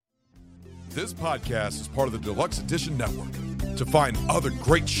This podcast is part of the Deluxe Edition Network. To find other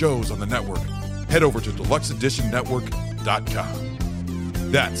great shows on the network, head over to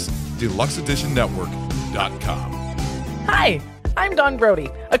deluxeeditionnetwork.com. That's deluxeeditionnetwork.com. Hi, I'm Dawn Brody,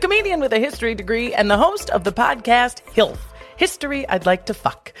 a comedian with a history degree and the host of the podcast HILF, History I'd Like to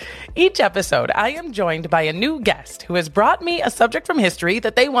Fuck. Each episode, I am joined by a new guest who has brought me a subject from history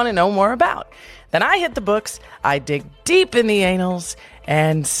that they want to know more about. Then I hit the books, I dig deep in the annals,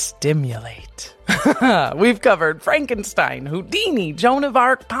 and stimulate. We've covered Frankenstein, Houdini, Joan of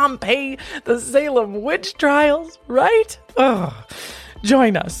Arc, Pompeii, the Salem witch trials, right? Ugh.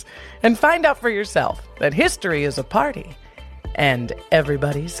 Join us and find out for yourself that history is a party and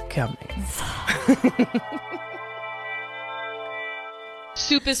everybody's coming.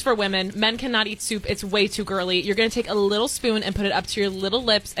 Soup is for women. Men cannot eat soup. It's way too girly. You're going to take a little spoon and put it up to your little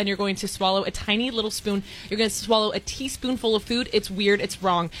lips, and you're going to swallow a tiny little spoon. You're going to swallow a teaspoonful of food. It's weird. It's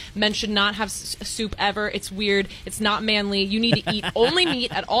wrong. Men should not have soup ever. It's weird. It's not manly. You need to eat only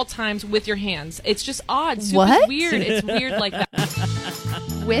meat at all times with your hands. It's just odd. Soup is weird. It's weird like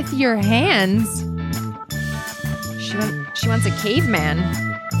that. With your hands? She wants a caveman.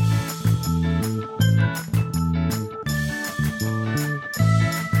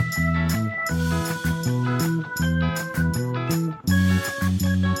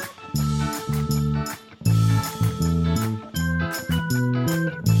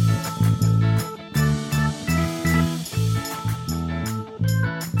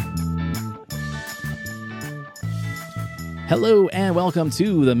 Hello and welcome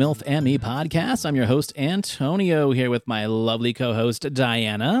to the MILF and Me podcast. I'm your host, Antonio, here with my lovely co-host,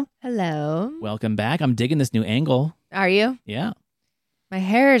 Diana. Hello. Welcome back. I'm digging this new angle. Are you? Yeah. My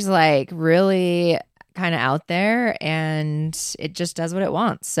hair is like really kind of out there and it just does what it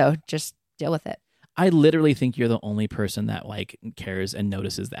wants. So just deal with it. I literally think you're the only person that like cares and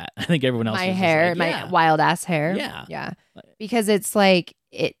notices that. I think everyone else my is hair, just like, my wild ass hair. Yeah. Yeah. Because it's like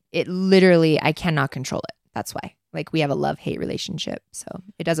it literally, I cannot control it. That's why. Like, we have a love-hate relationship. So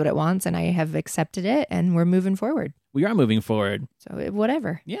it does what it wants, and I have accepted it, and we're moving forward. We are moving forward. So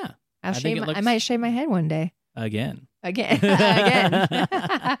whatever. Yeah. I might shave my head one day. Again. Again.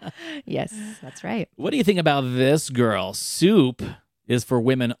 Yes, that's right. What do you think about this girl? Soup is for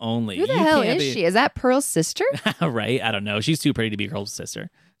women only. Who the hell is she? Is that Pearl's sister? Right? I don't know. She's too pretty to be Pearl's sister.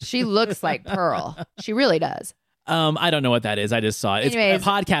 She looks like Pearl. She really does. I don't know what that is. I just saw it. Anyways, it's a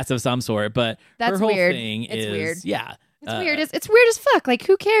podcast of some sort, but that's her whole weird. thing it's is weird. Yeah. It's weird. It's weird as fuck. Like,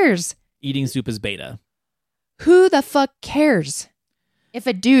 who cares? Eating soup is beta. Who the fuck cares? If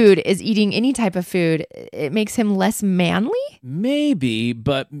a dude is eating any type of food, it makes him less manly? Maybe,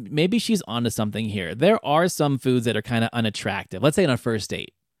 but maybe she's onto something here. There are some foods that are kind of unattractive. Let's say on a first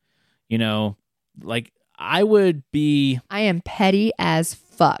date. You know, like I am petty as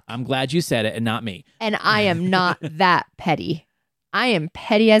fuck. I'm glad you said it and not me. And I am not that petty. I am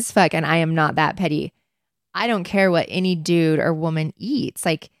petty as fuck and I am not that petty. I don't care what any dude or woman eats.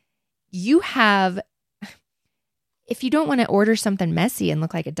 Like, if you don't want to order something messy and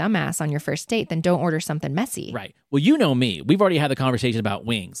look like a dumbass on your first date, then don't order something messy. Right. Well, you know me. We've already had the conversation about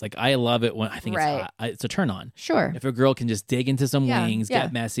wings. Like, I love it when I think it's a turn on. Sure. If a girl can just dig into some wings,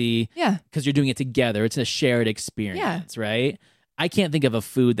 get messy. Yeah. Because you're doing it together. It's a shared experience, right? I can't think of a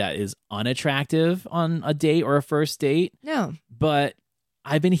food that is unattractive on a date or a first date. No. But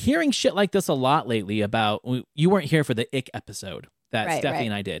I've been hearing shit like this a lot lately about, you weren't here for the Cked episode that Stephanie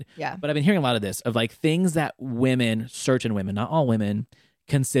and I did. Yeah. But I've been hearing a lot of this, of like things that certain women, not all women,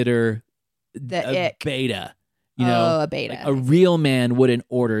 consider a beta. You know, a beta. Like a real man wouldn't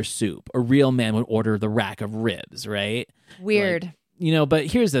order soup. A real man would order the rack of ribs, right? Weird. Like, you know, but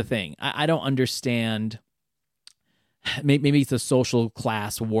here's the thing. I don't understand. Maybe it's a social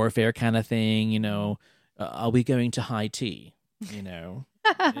class warfare kind of thing. You know, are we going to high tea? You know,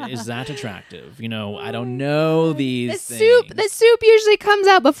 is that attractive? You know, I don't know these things. The soup usually comes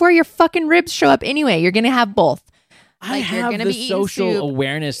out before your fucking ribs show up anyway. You're going to have both. I have the social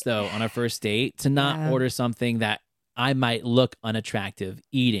awareness, though, on a first date to not order something that I might look unattractive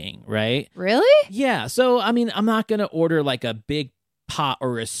eating, right? Really? Yeah. So, I mean, I'm not going to order like a big pot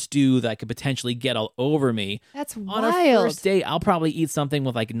or a stew that could potentially get all over me. That's on wild. A first date, I'll probably eat something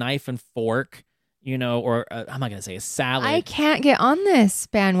with like knife and fork, you know, or I'm not going to say a salad. I can't get on this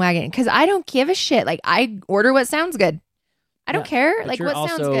bandwagon because I don't give a shit. Like, I order what sounds good. I don't care. Like, what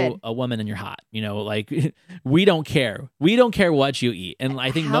sounds good? You're also a woman and you're hot. You know, like, we don't care. We don't care what you eat. And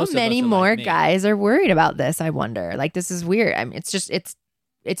I think how most many of us are more like me. guys are worried about this? I wonder. Like, this is weird. I mean,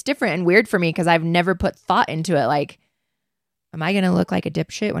 it's different and weird for me because I've never put thought into it. Like, am I going to look like a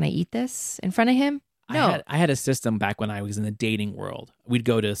dipshit when I eat this in front of him? No. I had a system back when I was in the dating world. We'd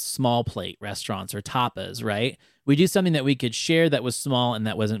go to small plate restaurants or tapas, right? We'd do something that we could share that was small and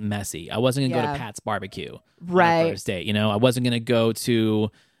that wasn't messy. I wasn't going to go to Pat's Barbecue on Right. a first date. You know, I wasn't going to go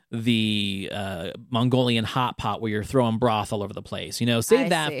to the Mongolian hot pot where you're throwing broth all over the place. You know, save I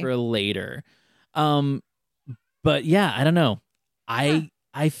that see. for later. But yeah, I don't know. I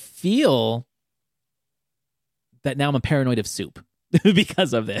feel that now I'm a paranoid of soup.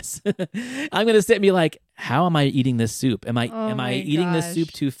 Because of this. I'm going to sit and be like, how am I eating this soup? Am I eating this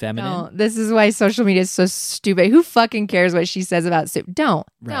soup too feminine? Don't. This is why social media is so stupid. Who fucking cares what she says about soup? Don't.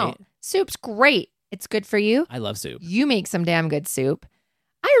 Soup's great. It's good for you. I love soup. You make some damn good soup.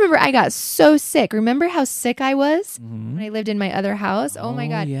 I remember I got so sick. Remember how sick I was when I lived in my other house? Oh my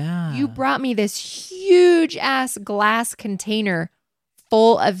God. Yeah. You brought me this huge ass glass container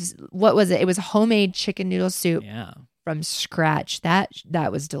full of, what was it? It was homemade chicken noodle soup. Yeah. From scratch. That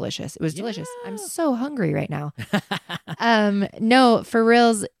was delicious. It was delicious. I'm so hungry right now. No, for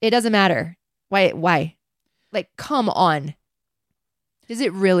reals, it doesn't matter. Why? Like, come on. Does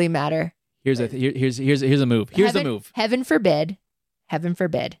it really matter? Here's a move. Here's the move. Heaven forbid.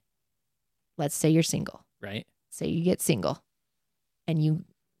 Let's say you're single. Right. Say you get single and you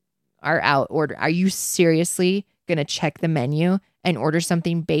are out order. Are you seriously gonna check the menu and order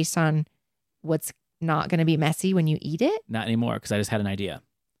something based on what's not going to be messy when you eat it? Not anymore, because I just had an idea.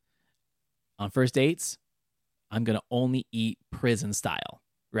 On first dates, I'm going to only eat prison style,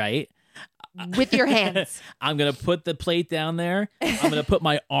 right? With your hands. I'm going to put the plate down there. I'm going to put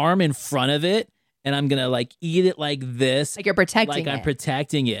my arm in front of it, and I'm going to like eat it like this. Like you're protecting I'm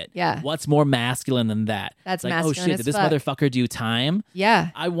protecting it. Yeah. What's more masculine than that? That's like, masculine oh shit, as did this fuck. motherfucker do time?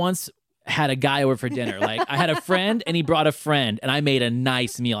 Yeah. I once had a guy over for dinner. Like I had a friend and he brought a friend and I made a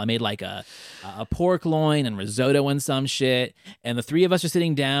nice meal. I made like a pork loin and risotto and some shit. And the three of us are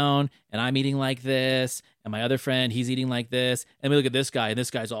sitting down and I'm eating like this. And my other friend, he's eating like this. And we look at this guy and this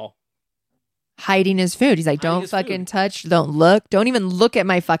guy's all hiding his food. He's like, don't fucking touch. Don't look. Don't even look at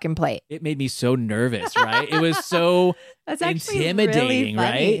my fucking plate. It made me so nervous, right? It was so That's actually intimidating, really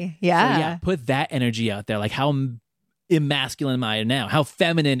funny. right? Yeah. So yeah, put that energy out there. Like how emasculine am I now? How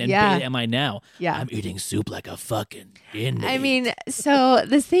feminine and beta am I now? Yeah. I'm eating soup like a fucking inmate. I mean, so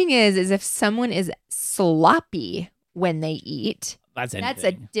the thing is if someone is sloppy when they eat, that's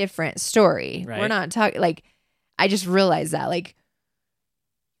a different story. Right. We're not talking, like, I just realized that, like,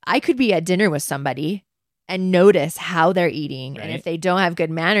 I could be at dinner with somebody and notice how they're eating. Right. And if they don't have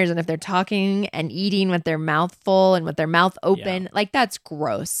good manners and if they're talking and eating with their mouth full and with their mouth open, like, that's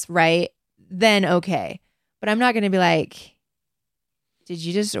gross, right? Then okay. But I'm not going to be like, did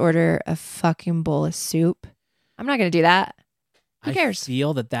you just order a fucking bowl of soup? I'm not going to do that. Who cares? I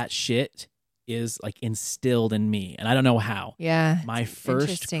feel that shit is like instilled in me, and I don't know how. Yeah. My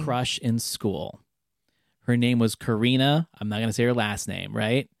first crush in school, her name was Karina. I'm not going to say her last name,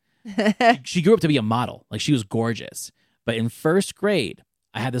 right? She grew up to be a model. Like, she was gorgeous. But in first grade,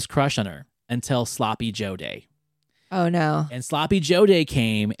 I had this crush on her until Sloppy Joe Day. Oh, no. And Sloppy Joe Day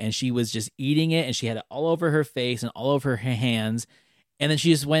came, and she was just eating it, and she had it all over her face and all over her hands. And then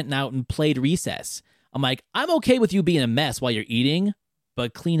she just went out and played recess. I'm like, I'm okay with you being a mess while you're eating,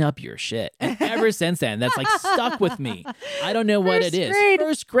 but clean up your shit. And ever since then, that's like stuck with me. I don't know what it is.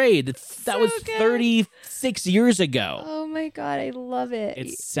 First grade. That was 36 years ago. Oh, my God. I love it.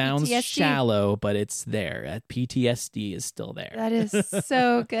 It sounds PTSD. shallow, but it's there. That PTSD is still there. That is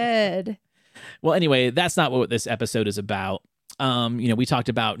so good. Well, anyway, that's not what this episode is about. We talked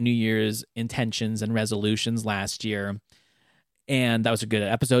about New Year's intentions and resolutions last year, and that was a good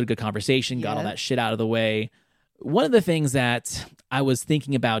episode, a good conversation, got all that shit out of the way. One of the things that I was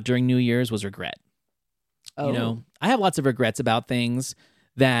thinking about during New Year's was regret. Oh. I have lots of regrets about things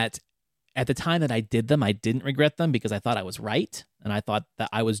that at the time that I did them, I didn't regret them because I thought I was right, and I thought that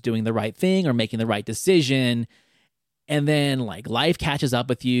I was doing the right thing or making the right decision. And then, like, life catches up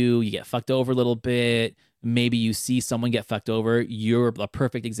with you. You get fucked over a little bit. Maybe you see someone get fucked over. You're a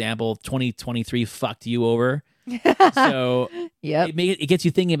perfect example. 2023 fucked you over. So it gets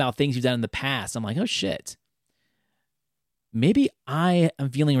you thinking about things you've done in the past. I'm like, oh, shit. Maybe I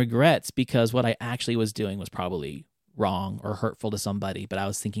am feeling regrets because what I actually was doing was probably wrong or hurtful to somebody. But I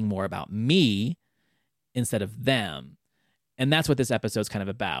was thinking more about me instead of them. And that's what this episode's kind of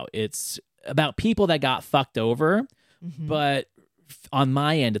about. It's about people that got fucked over. Mm-hmm. But on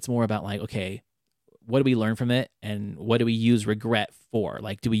my end, it's more about like, okay, what do we learn from it? And what do we use regret for?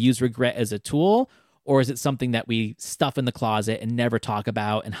 Like, do we use regret as a tool? Or is it something that we stuff in the closet and never talk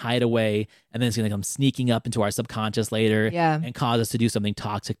about and hide away? And then it's going to come sneaking up into our subconscious later and cause us to do something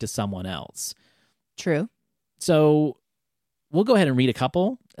toxic to someone else. True. So we'll go ahead and read a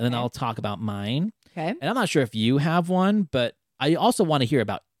couple and then I'll talk about mine. Okay. And I'm not sure if you have one, but I also want to hear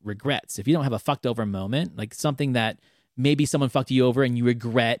about regrets. If you don't have a fucked over moment, like something that maybe someone fucked you over and you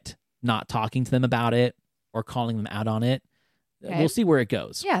regret not talking to them about it or calling them out on it, Okay. we'll see where it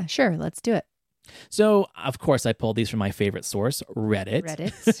goes. Yeah, sure. Let's do it. So, of course, I pulled these from my favorite source, Reddit.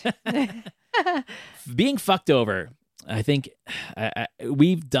 Reddit. Being fucked over. I think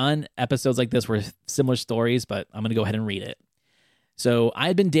we've done episodes like this where similar stories, but I'm going to go ahead and read it. So I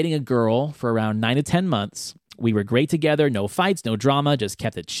had been dating a girl for around 9 to 10 months. We were great together, no fights, no drama, just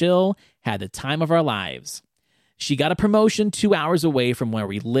kept it chill, had the time of our lives. She got a promotion 2 hours away from where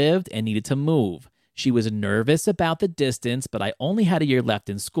we lived and needed to move. She was nervous about the distance, but I only had a year left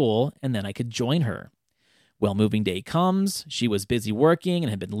in school, and then I could join her. Well, moving day comes. She was busy working and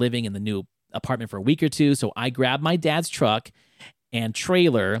had been living in the new apartment for a week or two, so I grabbed my dad's truck and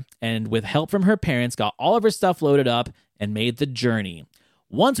trailer, and with help from her parents, got all of her stuff loaded up and made the journey.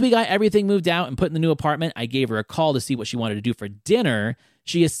 Once we got everything moved out and put in the new apartment, I gave her a call to see what she wanted to do for dinner.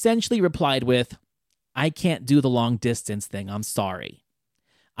 She essentially replied with, "I can't do the long distance thing, I'm sorry."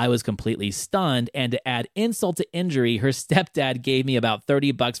 I was completely stunned, and to add insult to injury, her stepdad gave me about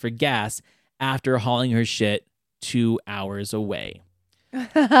 $30 for gas after hauling her shit 2 hours away.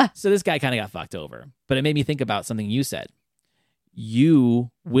 So this guy kind of got fucked over, but it made me think about something you said.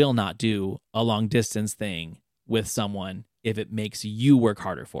 You will not do a long distance thing with someone if it makes you work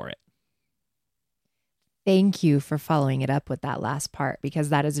harder for it. Thank you for following it up with that last part, because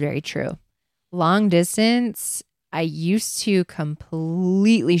that is very true. Long distance, I used to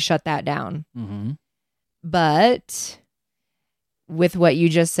completely shut that down. Mm-hmm. But with what you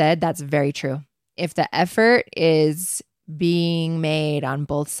just said, that's very true. If the effort is being made on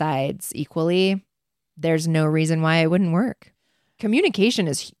both sides equally, there's no reason why it wouldn't work. Communication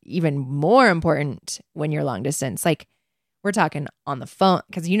is even more important when you're long distance. Like, we're talking on the phone,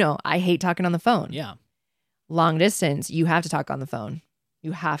 because I hate talking on the phone. Yeah. Long distance, you have to talk on the phone.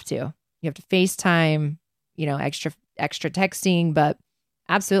 You have to FaceTime, extra texting, but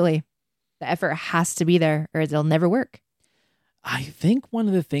absolutely the effort has to be there or it'll never work. I think one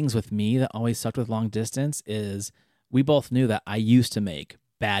of the things with me that always sucked with long distance is we both knew that I used to make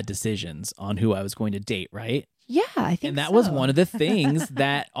bad decisions on who I was going to date, right? Yeah, I think And that so. was one of the things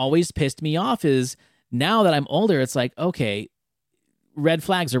that always pissed me off is now that I'm older, it's like, okay, red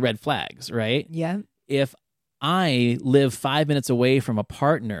flags are red flags, right? Yeah. If I live 5 minutes away from a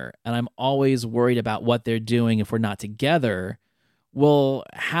partner and I'm always worried about what they're doing if we're not together, well,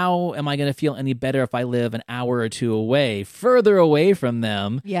 how am I going to feel any better if I live an hour or two away, further away from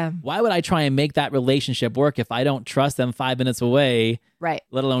them? Yeah. Why would I try and make that relationship work if I don't trust them 5 minutes away, Right.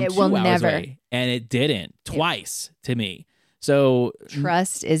 let alone It 2 will hours never. away? And it didn't twice to me. So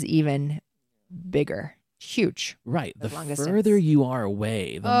Trust is even bigger. Huge. right. The With long further distance. you are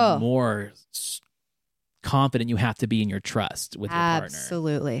away, the Oh. more confident you have to be in your trust with your partner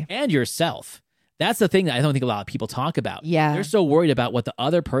Absolutely. and yourself. That's the thing that I don't think a lot of people talk about. Yeah. They're so worried about what the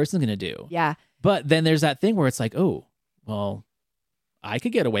other person's going to do. Yeah. But then there's that thing where it's like, oh, well, I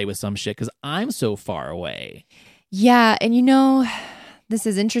could get away with some shit because I'm so far away. Yeah. And this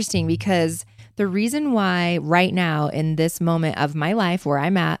is interesting because the reason why right now in this moment of my life where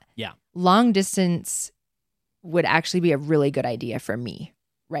I'm at, Yeah. long distance would actually be a really good idea for me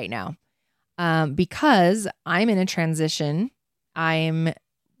right now. Because I'm in a transition. I'm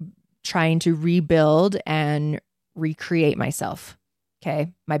trying to rebuild and recreate myself.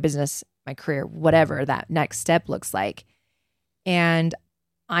 Okay. My business, my career, whatever that next step looks like. And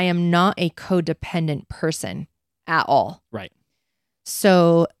I am not a codependent person at all. Right.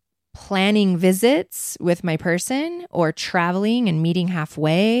 So planning visits with my person or traveling and meeting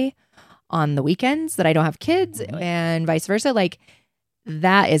halfway on the weekends that I don't have kids and vice versa, like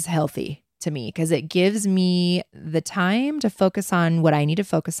that is healthy to me because it gives me the time to focus on what I need to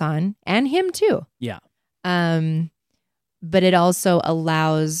focus on and him too. Yeah. But it also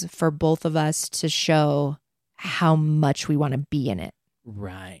allows for both of us to show how much we want to be in it.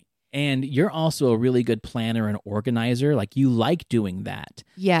 Right. And you're also a really good planner and organizer. Like you like doing that.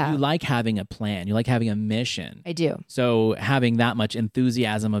 Yeah, You like having a plan. You like having a mission. I do. So having that much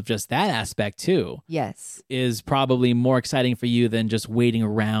enthusiasm of just that aspect too Yes. is probably more exciting for you than just waiting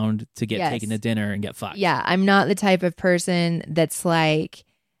around to get Yes. taken to dinner and get fucked. Yeah, I'm not the type of person that's like,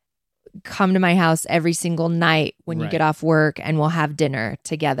 come to my house every single night when you Right. get off work and we'll have dinner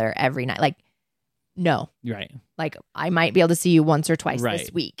together every night. Like, no. Right. Like, I might be able to see you once or twice Right.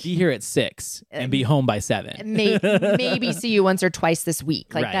 this week. Be here at 6 and be home by 7. Maybe see you once or twice this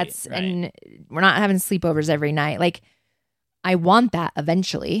week. Like, Right, right. and we're not having sleepovers every night. Like, I want that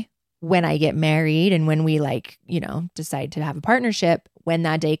eventually when I get married and when we decide to have a partnership, when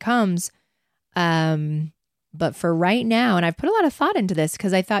that day comes. But for right now, and I've put a lot of thought into this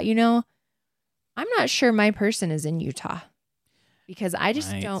because I thought, I'm not sure my person is in Utah because I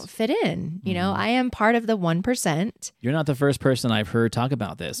just don't fit in. I am part of the 1%. You're not the first person I've heard talk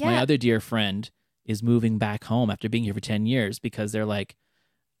about this. Yeah. My other dear friend is moving back home after being here for 10 years because they're like,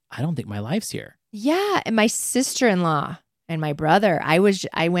 I don't think my life's here. Yeah. And my sister-in-law and my brother, I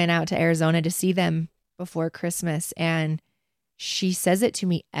went out to Arizona to see them before Christmas, and she says it to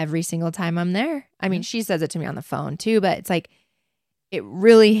me every single time I'm there. I mean, she says it to me on the phone too, but it's like it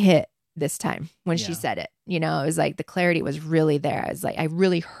really hit this time when she said it. It was like the clarity was really there. I was like, I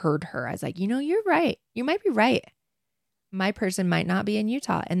really heard her. I was like, you're right. You might be right. My person might not be in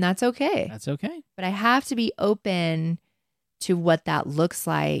Utah, and that's okay. That's okay. But I have to be open to what that looks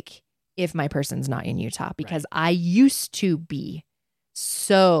like if my person's not in Utah, because I used to be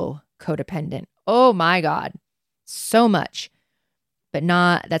so codependent. Oh my God, so much. But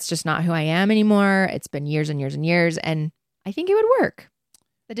that's just not who I am anymore. It's been years and years and years, and I think it would work.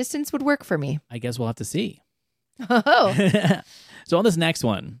 The distance would work for me. I guess we'll have to see. Oh. So on this next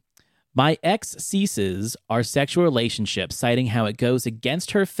one, my ex ceases our sexual relationship, citing how it goes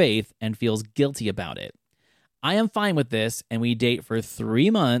against her faith and feels guilty about it. I am fine with this, and we date for 3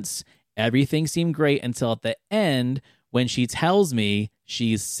 months. Everything seemed great until at the end when she tells me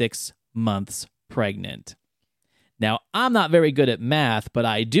she's 6 months pregnant. Now, I'm not very good at math, but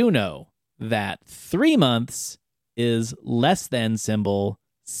I do know that 3 months is less than symbol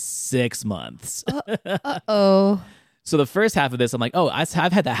 6 months. Uh-oh. So the first half of this, I'm like, oh, I've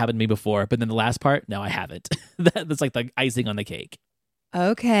had that happen to me before. But then the last part, no, I haven't. That's like the icing on the cake.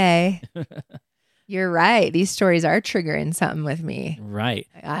 Okay. You're right. These stories are triggering something with me. Right.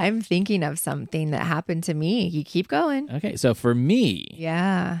 I'm thinking of something that happened to me. You keep going. Okay. So for me,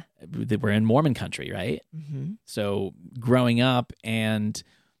 yeah, we're in Mormon country, right? Mm-hmm. So growing up and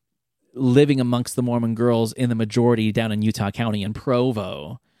living amongst the Mormon girls in the majority down in Utah County in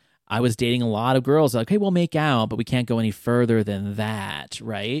Provo, I was dating a lot of girls. Like, hey, we'll make out, but we can't go any further than that,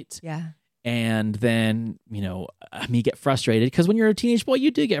 right? Yeah. And then, me get frustrated because when you're a teenage boy,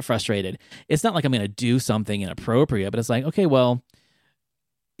 you do get frustrated. It's not like I'm going to do something inappropriate, but it's like, okay, well,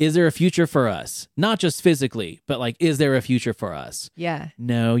 is there a future for us? Not just physically, but like, is there a future for us? Yeah.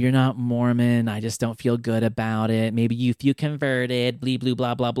 No, you're not Mormon. I just don't feel good about it. Maybe if you converted, blee, blue,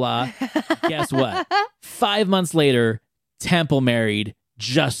 blah, blah, blah. Guess what? 5 months later, temple married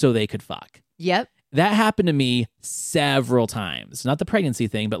just so they could fuck. Yep. That happened to me several times. Not the pregnancy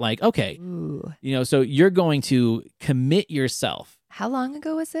thing, but like, okay, Ooh. So you're going to commit yourself. How long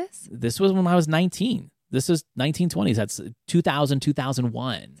ago was this? This was when I was 19. This is 1920s. That's 2000,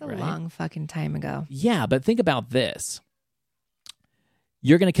 2001. It's a long fucking time ago. Yeah, but think about this.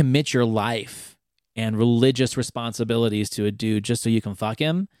 You're going to commit your life and religious responsibilities to a dude just so you can fuck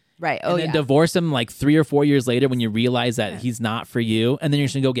him. Right. And then divorce him like 3 or 4 years later when you realize that he's not for you. And then you're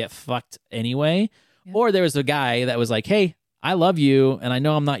just going to go get fucked anyway. Yeah. Or there was a guy that was like, hey, I love you. And I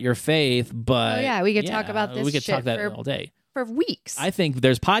know I'm not your faith, but... we could talk about this We could shit talk that all day. For weeks. I think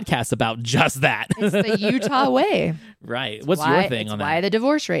there's podcasts about just that. It's the Utah way. Right. What's your thing on that? Why the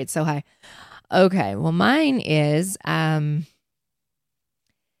divorce rate's so high. Okay. Well, mine is...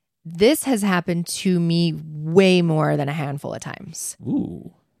 this has happened to me way more than a handful of times.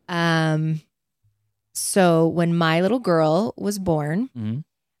 Ooh. So when my little girl was born, mm-hmm.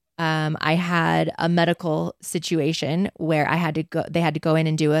 I had a medical situation where they had to go in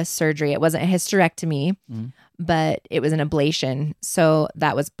and do a surgery. It wasn't a hysterectomy, but it was an ablation. So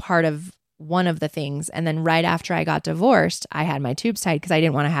that was part of one of the things. And then right after I got divorced, I had my tubes tied because I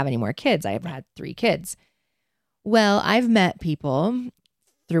didn't want to have any more kids. I've had 3 kids. Well, I've met people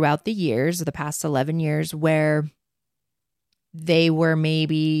throughout the years, the past 11 years, where they were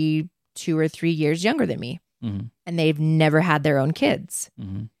maybe 2 or 3 years younger than me, mm-hmm. and they've never had their own kids.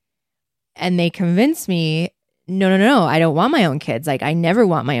 Mm-hmm. And they convinced me, no, I don't want my own kids. Like, I never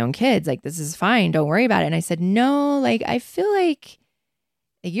want my own kids. Like, this is fine. Don't worry about it. And I said, no, like, I feel like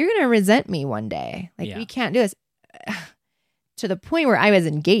you're going to resent me one day. Like, we can't do this. To the point where I was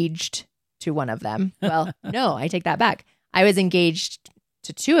engaged to one of them. Well, no, I take that back. I was engaged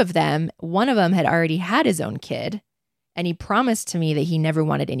to 2 of them. One of them had already had his own kid. And he promised to me that he never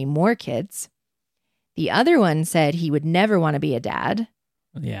wanted any more kids. The other one said he would never want to be a dad.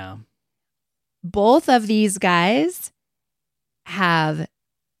 Yeah. Both of these guys have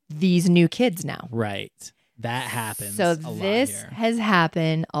these new kids now. Right. That happens. So this has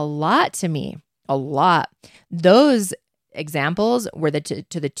happened a lot to me. A lot. Those examples were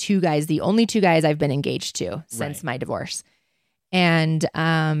to the 2 guys, the only 2 guys I've been engaged to since my divorce. And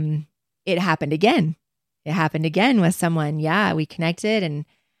it happened again. It happened again with someone. Yeah, we connected, and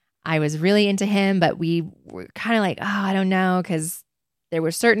I was really into him, but we were kind of like, oh, I don't know, because there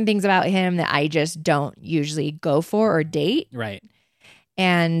were certain things about him that I just don't usually go for or date. Right.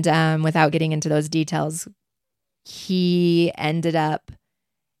 And without getting into those details, he ended up,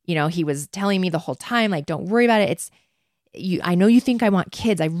 he was telling me the whole time, like, don't worry about it. I know you think I want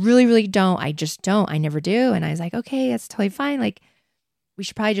kids. I really, really don't. I just don't. I never do. And I was like, okay, that's totally fine. Like, we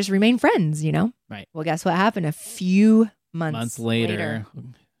should probably just remain friends, Right. Well, guess what happened? A few months later,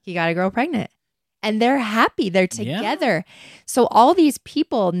 he got a girl pregnant. And they're happy. They're together. Yeah. So all these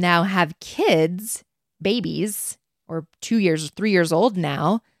people now have kids, babies, or 2 years, 3 years old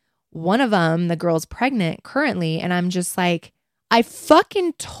now. One of them, the girl's pregnant currently. And I'm just like, I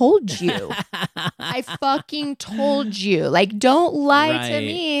fucking told you. I fucking told you. Like, don't lie to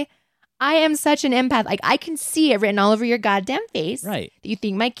me. I am such an empath. Like, I can see it written all over your goddamn face. Right. That you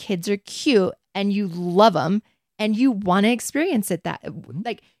think my kids are cute and you love them and you want to experience it.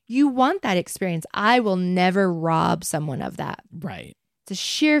 Like, you want that experience. I will never rob someone of that. Right. It's a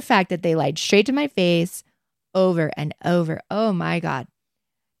sheer fact that they lied straight to my face over and over. Oh my God.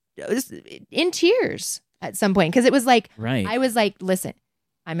 In tears at some point. Because it was like, I was like, listen,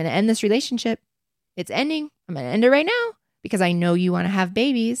 I'm going to end this relationship. It's ending. I'm going to end it right now because I know you want to have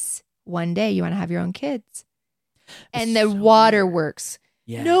babies. One day you want to have your own kids. And the waterworks.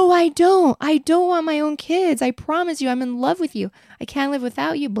 Yeah. No, I don't. I don't want my own kids. I promise you, I'm in love with you. I can't live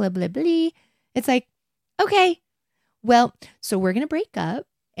without you. Blah, blah, blah. It's like, okay, well, so we're going to break up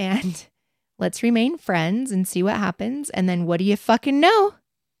and let's remain friends and see what happens. And then what do you fucking know?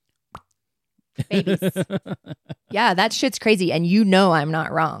 Babies. Yeah, that shit's crazy. And I'm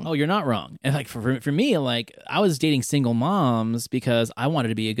not wrong. Oh, you're not wrong. And like for me, like I was dating single moms because I wanted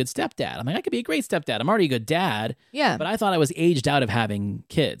to be a good stepdad. I'm like, I could be a great stepdad. I'm already a good dad. Yeah. But I thought I was aged out of having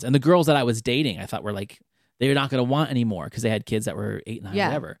kids. And the girls that I was dating, I thought were like, they're not going to want anymore because they had kids that were 8, 9,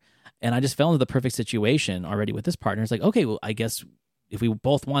 whatever. And I just fell into the perfect situation already with this partner. It's like, okay, well, I guess if we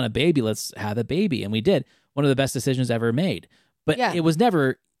both want a baby, let's have a baby. And we did. One of the best decisions ever made. But it was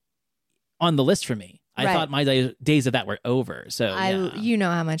never on the list for me. I thought my days of that were over. So you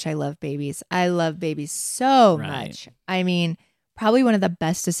know how much I love babies. I love babies so much. I mean, probably one of the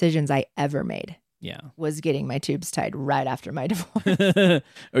best decisions I ever made. Yeah, was getting my tubes tied right after my divorce.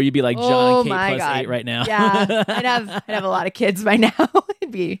 Or you'd be like John and Kate plus 8 right now. Yeah, I'd have a lot of kids by now.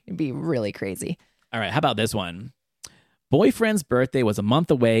 It'd be really crazy. All right, how about this one? Boyfriend's birthday was a month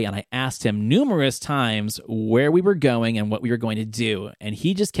away, and I asked him numerous times where we were going and what we were going to do, and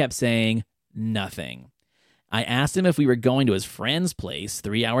he just kept saying nothing. I asked him if we were going to his friend's place,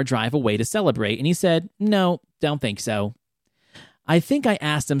 3-hour drive away to celebrate, and he said, no, don't think so. I think I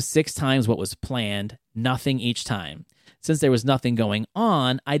asked him 6 times what was planned, nothing each time. Since there was nothing going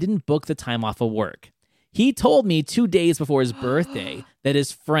on, I didn't book the time off of work. He told me 2 days before his birthday that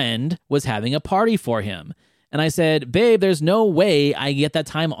his friend was having a party for him. And I said, babe, there's no way I get that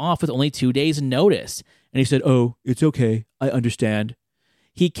time off with only 2 days notice. And he said, oh, it's okay. I understand.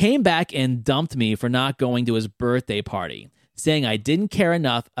 He came back and dumped me for not going to his birthday party, saying I didn't care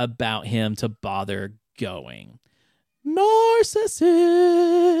enough about him to bother going. Narcissist.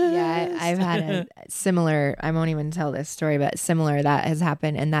 Yeah, I've had a similar, I won't even tell this story, but similar that has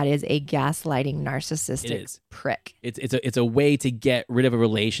happened. And that is a gaslighting narcissistic prick. It's a way to get rid of a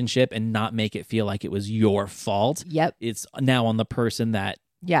relationship and not make it feel like it was your fault. Yep. It's now on the person that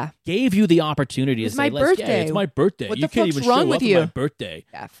Yeah. gave you the opportunity to say, birthday. it's my birthday. What You the can't fuck's even wrong show with up you? on my birthday.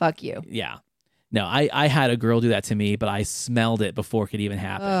 Yeah, fuck you. Yeah. No, I had a girl do that to me, but I smelled it before it could even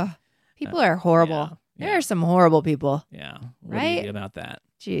happen. Ugh. People are horrible. Yeah. There are some horrible people. Yeah. What do Right? you do about that?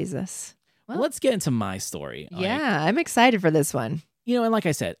 Jesus. Well, let's get into my story. Yeah, I'm excited for this one. And like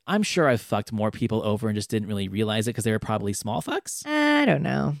I said, I'm sure I've fucked more people over and just didn't really realize it because they were probably small fucks. I don't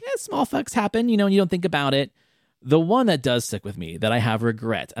know. Yeah, small fucks happen, and you don't think about it. The one that does stick with me that I have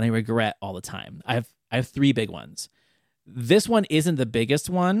regret, and I regret all the time. I have 3 big ones. This one isn't the biggest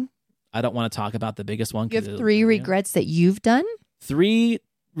one. I don't want to talk about the biggest one. You have 3 regrets that you've done? 3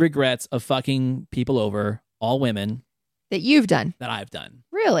 regrets of fucking people over, all women. That you've done? That I've done.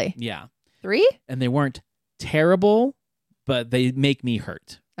 Really? Yeah. 3? And they weren't terrible, but they make me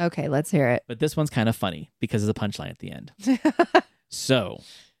hurt. Okay, let's hear it. But this one's kind of funny because of the punchline at the end. So,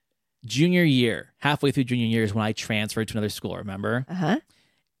 junior year, halfway through junior year is when I transferred to another school, remember? Uh-huh.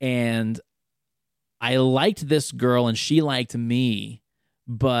 And I liked this girl and she liked me,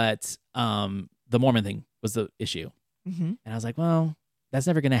 but the Mormon thing was the issue. Mm-hmm. And I was like, well, that's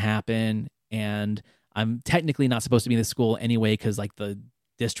never going to happen. And I'm technically not supposed to be in this school anyway because like the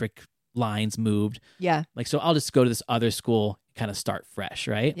district lines moved. Yeah. Like, so I'll just go to this other school, kind of start fresh,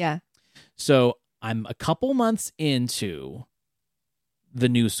 right? Yeah. So I'm a couple months into the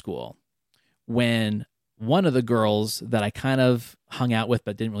new school when one of the girls that I kind of hung out with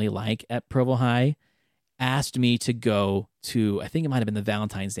but didn't really like at Provo High asked me to go to, I think it might have been the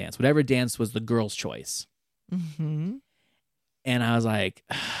Valentine's dance, whatever dance was the girl's choice. Mm-hmm. And I was like,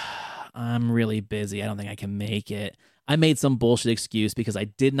 I'm really busy. I don't think I can make it. I made some bullshit excuse because I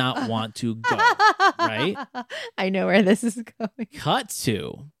did not want to go, right? I know where this is going. Cut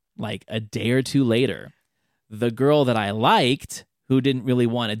to like a day or two later, the girl that I liked, who didn't really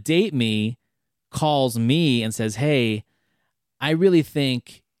want to date me, calls me and says, hey, I really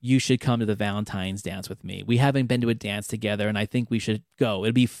think you should come to the Valentine's dance with me. We haven't been to a dance together, and I think we should go.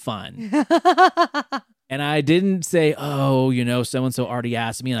 It'd be fun. And I didn't say, oh, so-and-so already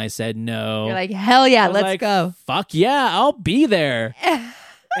asked me, and I said no. You're like, hell yeah, I was let's like, go. Fuck yeah, I'll be there. And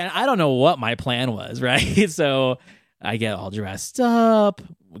I don't know what my plan was, right? So I get all dressed up,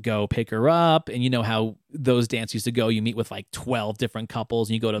 go pick her up, and you know how those dances used to go. You meet with like 12 different couples,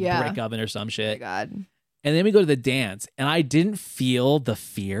 and you go to Yeah. Brick Oven or some Oh my shit. God. And then we go to the dance, and I didn't feel the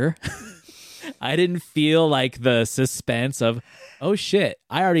fear. I didn't feel like the suspense of, oh shit,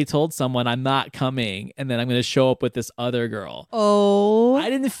 I already told someone I'm not coming, and then I'm going to show up with this other girl. Oh.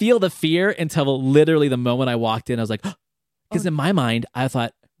 I didn't feel the fear until literally the moment I walked in. I was like, because in my mind, I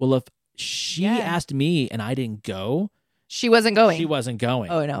thought, well, if she asked me and I didn't go, She wasn't going. she wasn't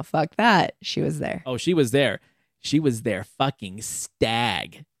going. Oh no, fuck that. She was there. Oh, she was there. She was there fucking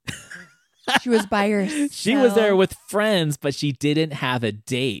stag. She was by herself. She was there with friends, but she didn't have a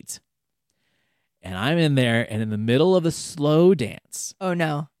date. And I'm in there, and in the middle of a slow dance, Oh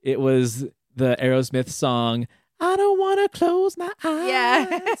no. it was the Aerosmith song, I don't want to close my eyes. Yeah.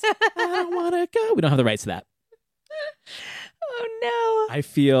 I don't want to go. We don't have the rights to that. Oh I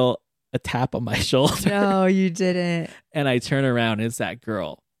feel a tap on my shoulder. no. No, you didn't. And I turn around, and it's that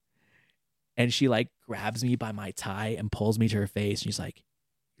girl. And she like grabs me by my tie and pulls me to her face. And she's like,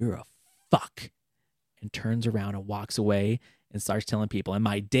 you're a fuck. And turns around and walks away and starts telling people. And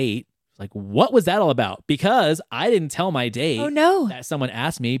my date was like, what was that all about? Because I didn't tell my date Oh no. that someone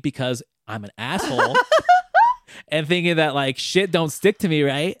asked me because I'm an asshole. And thinking that like shit don't stick to me,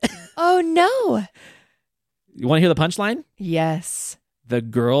 right? Oh no. You want to hear the punchline? Yes. The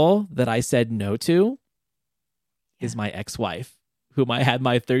girl that I said no to is my ex-wife, whom I had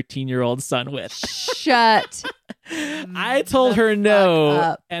my 13-year-old son with. Shut. I told the her no, fuck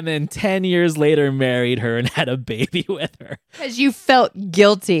up. and then 10 years later married her and had a baby with her. Because you felt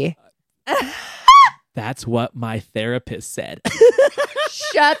guilty. That's what my therapist said.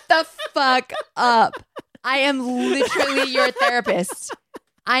 Shut the fuck up. I am literally your therapist.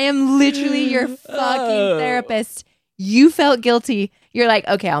 I am literally your fucking therapist. You felt guilty. You're like,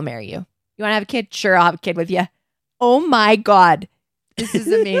 okay, I'll marry you. You want to have a kid? Sure, I'll have a kid with you. Oh my God. This is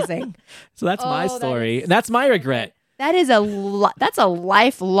amazing. So that's my Oh, that story. is- That's my regret. That is that's a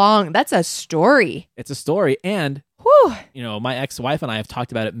lifelong, that's a story. It's a story. And, Whew. my ex-wife and I have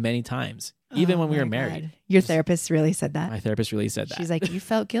talked about it many times, even Oh when we were my married. God. Your therapist really said that. My therapist really said that. She's like, you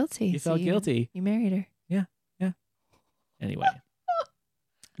felt guilty. You so felt guilty. You married her. Anyway.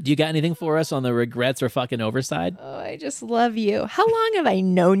 Do you got anything for us on the regrets or fucking overside? Oh, I just love you. How long have I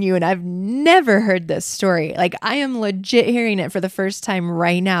known you and I've never heard this story? Like, I am legit hearing it for the first time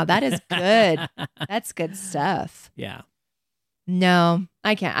right now. That is good. That's good stuff. Yeah. No,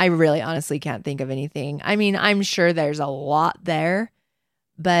 I can't. I really honestly can't think of anything. I mean, I'm sure there's a lot there,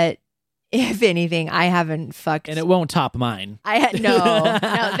 but if anything, I haven't fucked. And it won't top mine. No,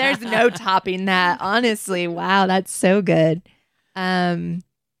 there's no topping that. Honestly, wow, that's so good.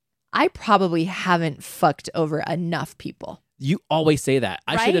 I probably haven't fucked over enough people. You always say that.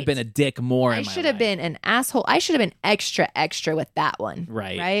 I should have Right? been a dick more. I in my should have life. been an asshole. I should have been extra with that one.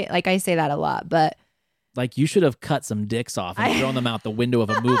 Right. Right? Like I say that a lot, but Like you should have cut some dicks off and thrown them out the window of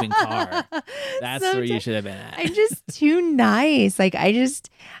a moving car. That's where you should have been at. I'm just too nice. Like I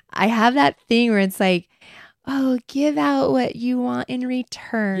have that thing where it's like, oh, give out what you want in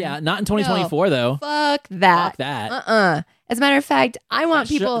return. Yeah, not in 2024 though. Fuck that. Fuck that. As a matter of fact, I want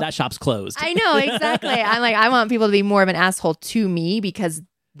people. That shop's closed. I know, exactly. I'm like, I want people to be more of an asshole to me because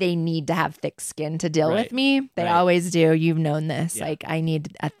they need to have thick skin to deal Right. with me. They Right. always do. You've known this. Yeah. Like, I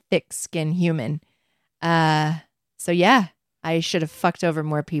need a thick skin human. So yeah, I should have fucked over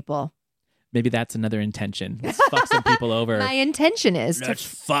more people. Maybe that's another intention. Let's fuck some people over. My intention is Let's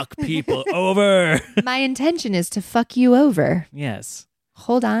fuck people over. my intention is to fuck you over. Yes.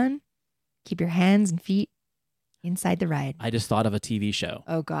 Hold on. Keep your hands and feet inside the ride. I just thought of a TV show.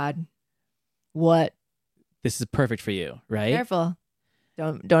 Oh God. What? This is perfect for you, right? Careful.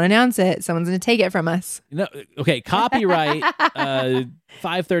 Don't announce it. Someone's gonna take it from us. No, okay, copyright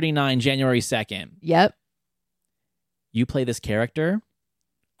 5/39 January 2nd. Yep. You play this character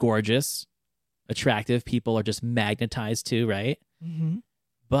gorgeous, attractive. People are just magnetized to, right? Mm-hmm.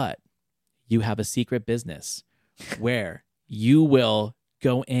 But you have a secret business where you will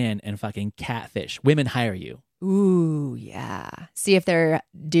go in and fucking catfish. Women hire you. Ooh, yeah. See if their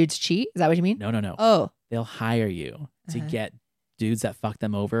dudes cheat? Is that what you mean? No. Oh. They'll hire you to get dudes that fuck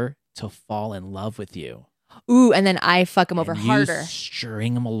them over to fall in love with you. Ooh, and then I fuck them over And harder. You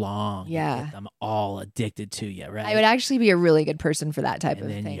string them along. Yeah. Get them all addicted to you, right? I would actually be a really good person for that type and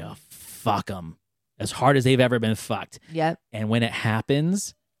of then thing. you fuck them as hard as they've ever been fucked. Yep. And when it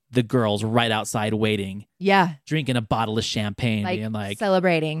happens, the girl's right outside waiting, Yeah. drinking a bottle of champagne, being like,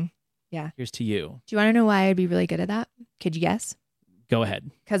 celebrating. Yeah. here's to you. Do you want to know why I'd be really good at that? Could you guess? Go ahead.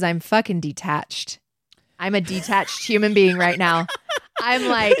 Because I'm fucking detached. I'm a detached human being right now. I'm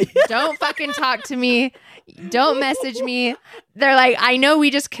like, don't fucking talk to me. Don't message me. They're like, I know we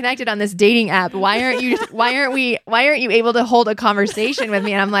just connected on this dating app. Why aren't you able to hold a conversation with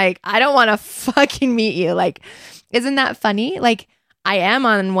me? And I'm like, I don't want to fucking meet you. Like, isn't that funny? Like, I am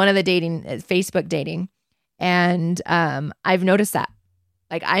on one of the Facebook dating. And I've noticed that.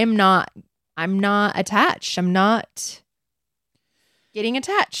 Like, I'm not attached. I'm not getting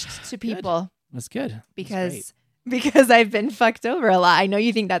attached to people. That's good. Because I've been fucked over a lot. I know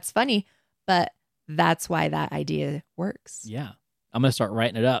you think that's funny, but that's why that idea works. Yeah. I'm going to start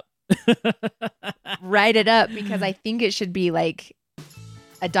writing it up. Write it up because I think it should be like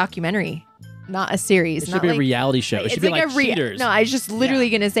a documentary, not a series. It should be a reality show. It should be like Cheaters. No, I was just literally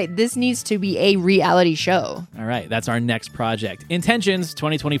going to say this needs to be a reality show. All right. That's our next project. Intentions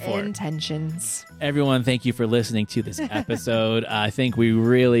 2024. Intentions. Everyone, thank you for listening to this episode. I think we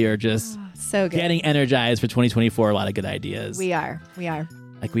really are just so good. Getting energized for 2024. A lot of good ideas. We are.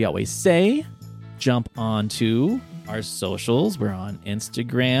 Like we always say, jump onto our socials. We're on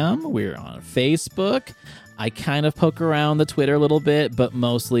Instagram. We're on Facebook. I kind of poke around the Twitter a little bit, but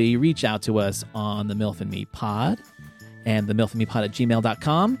mostly reach out to us on the MILF and Me Pod and the MILF and Me Pod at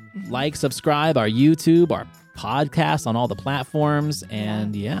gmail.com. Like, subscribe our YouTube, our podcast on all the platforms.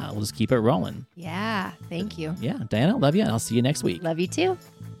 And yeah, we'll just keep it rolling. Yeah. Thank you. Yeah. Diana, love you. And I'll see you next week. Love you too.